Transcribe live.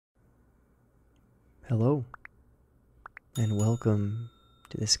Hello, and welcome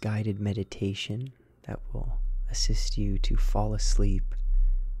to this guided meditation that will assist you to fall asleep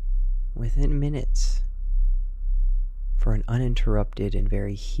within minutes for an uninterrupted and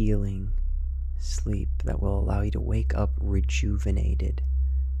very healing sleep that will allow you to wake up rejuvenated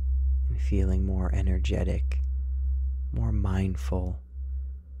and feeling more energetic, more mindful,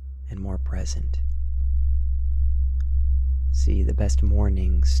 and more present. See, the best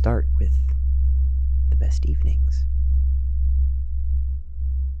mornings start with the best evenings.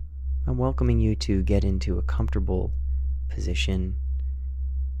 I'm welcoming you to get into a comfortable position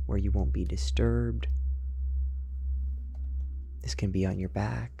where you won't be disturbed. This can be on your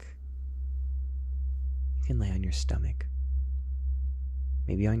back. You can lay on your stomach.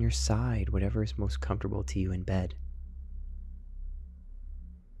 Maybe on your side, whatever is most comfortable to you in bed.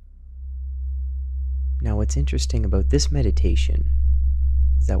 Now, what's interesting about this meditation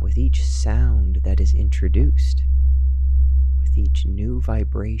is that with each sound that is introduced, with each new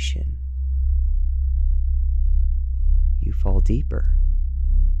vibration, you fall deeper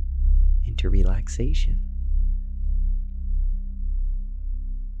into relaxation.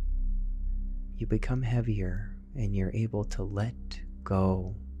 You become heavier and you're able to let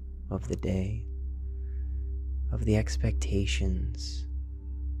go of the day, of the expectations,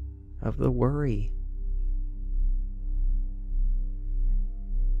 of the worry.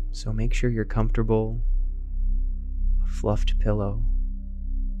 So make sure you're comfortable, a fluffed pillow,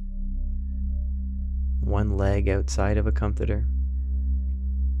 one leg outside of a comforter,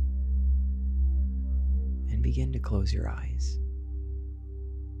 and begin to close your eyes.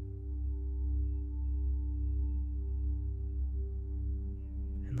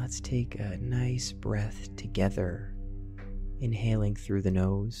 And let's take a nice breath together, inhaling through the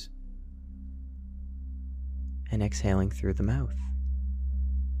nose and exhaling through the mouth.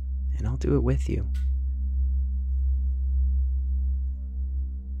 And I'll do it with you.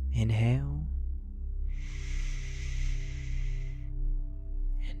 Inhale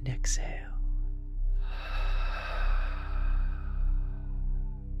and exhale.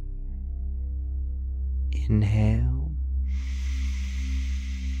 Inhale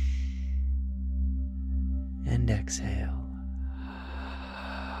and exhale.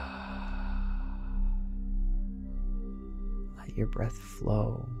 Let your breath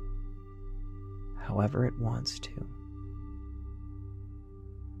flow however it wants to.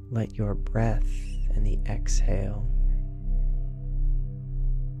 Let your breath and the exhale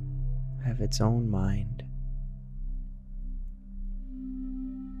have its own mind.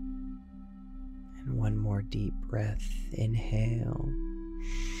 And one more deep breath. Inhale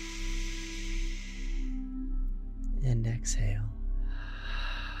and exhale.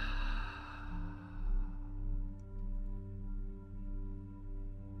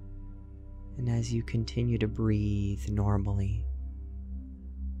 And as you continue to breathe normally,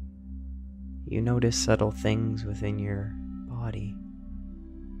 you notice subtle things within your body.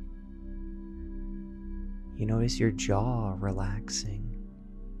 You notice your jaw relaxing.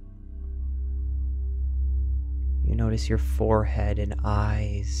 You notice your forehead and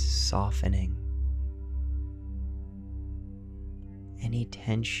eyes softening. Any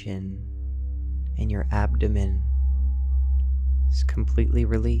tension in your abdomen is completely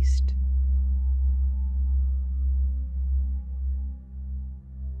released.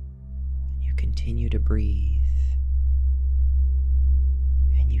 Continue to breathe,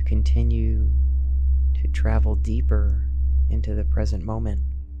 and you continue to travel deeper into the present moment.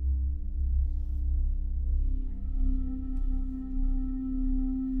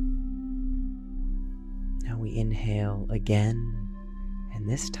 Now we inhale again, and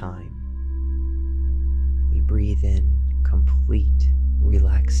this time we breathe in complete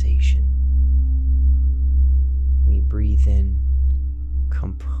relaxation. We breathe in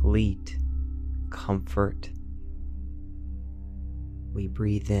complete comfort. We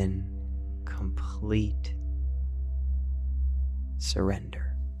breathe in complete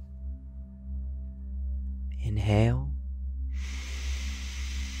surrender. Inhale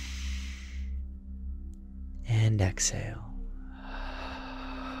and exhale.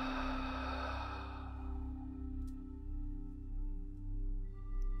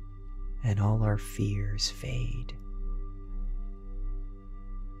 And all our fears fade.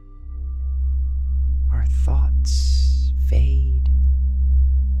 Our thoughts fade.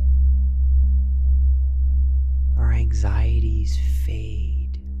 Our anxieties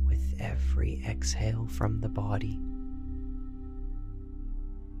fade with every exhale from the body.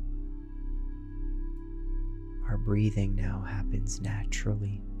 Our breathing now happens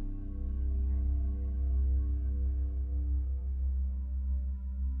naturally.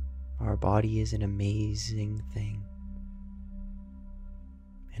 Our body is an amazing thing,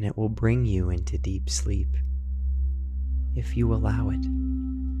 and it will bring you into deep sleep if you allow it.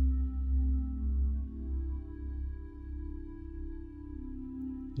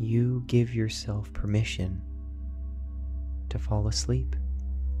 You give yourself permission to fall asleep.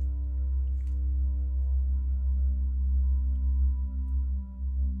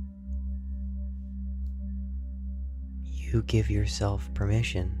 You give yourself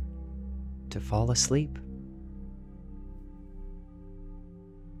permission to fall asleep.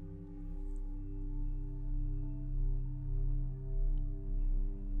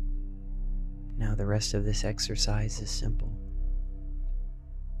 Now the rest of this exercise is simple.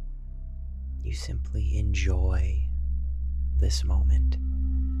 You simply enjoy this moment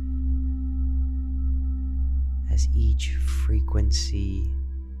as each frequency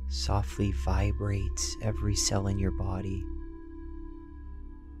softly vibrates every cell in your body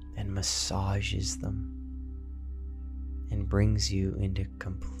and massages them and brings you into a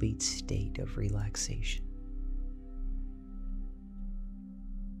complete state of relaxation.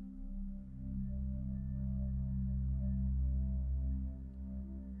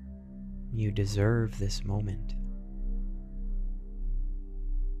 You deserve this moment,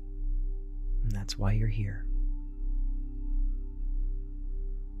 and that's why you're here.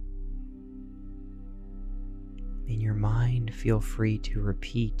 In your mind, feel free to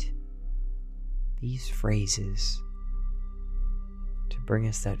repeat these phrases to bring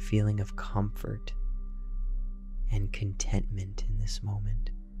us that feeling of comfort and contentment in this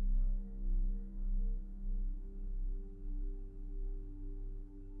moment.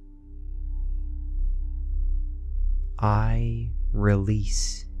 I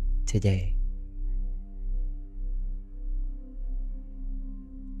release today.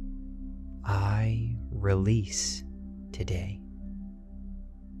 I release today.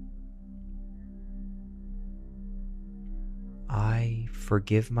 I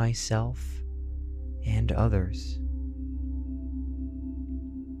forgive myself and others.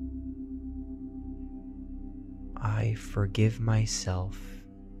 I forgive myself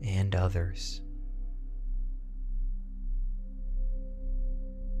and others.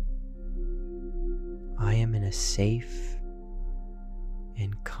 I am in a safe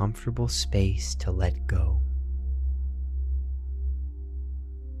and comfortable space to let go.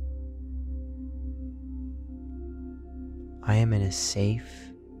 I am in a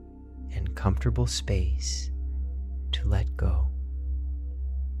safe and comfortable space to let go.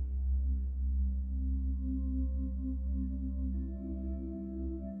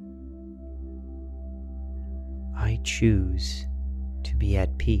 I choose to be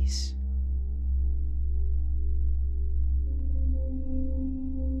at peace.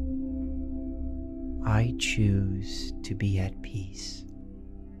 I choose to be at peace.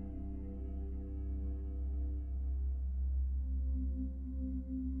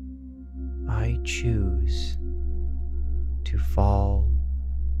 I choose to fall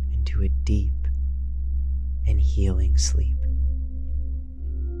into a deep and healing sleep.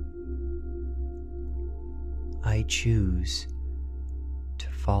 I choose to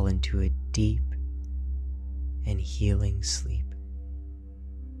fall into a deep and healing sleep.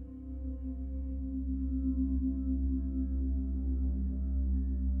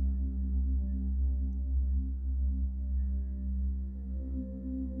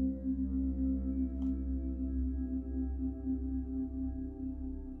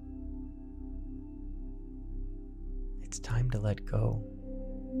 It's time to let go.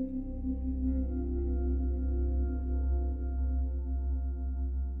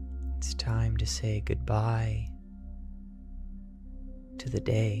 It's time to say goodbye to the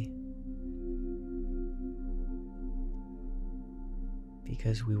day,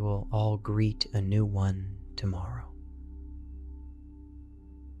 because we will all greet a new one tomorrow.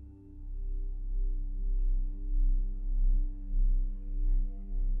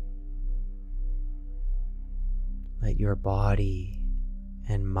 Let your body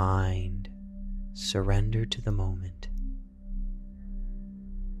and mind surrender to the moment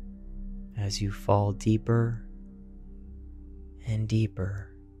as you fall deeper and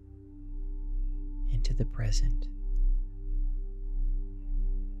deeper into the present,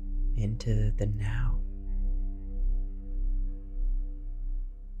 into the now.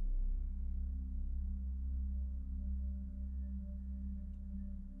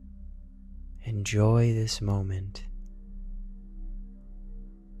 Enjoy this moment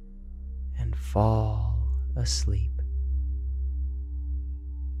and fall asleep.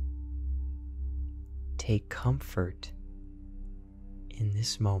 Take comfort in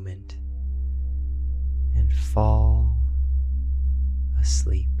this moment and fall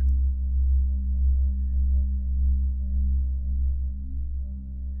asleep.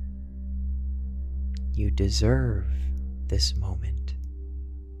 you deserve this moment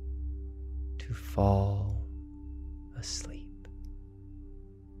to fall asleep.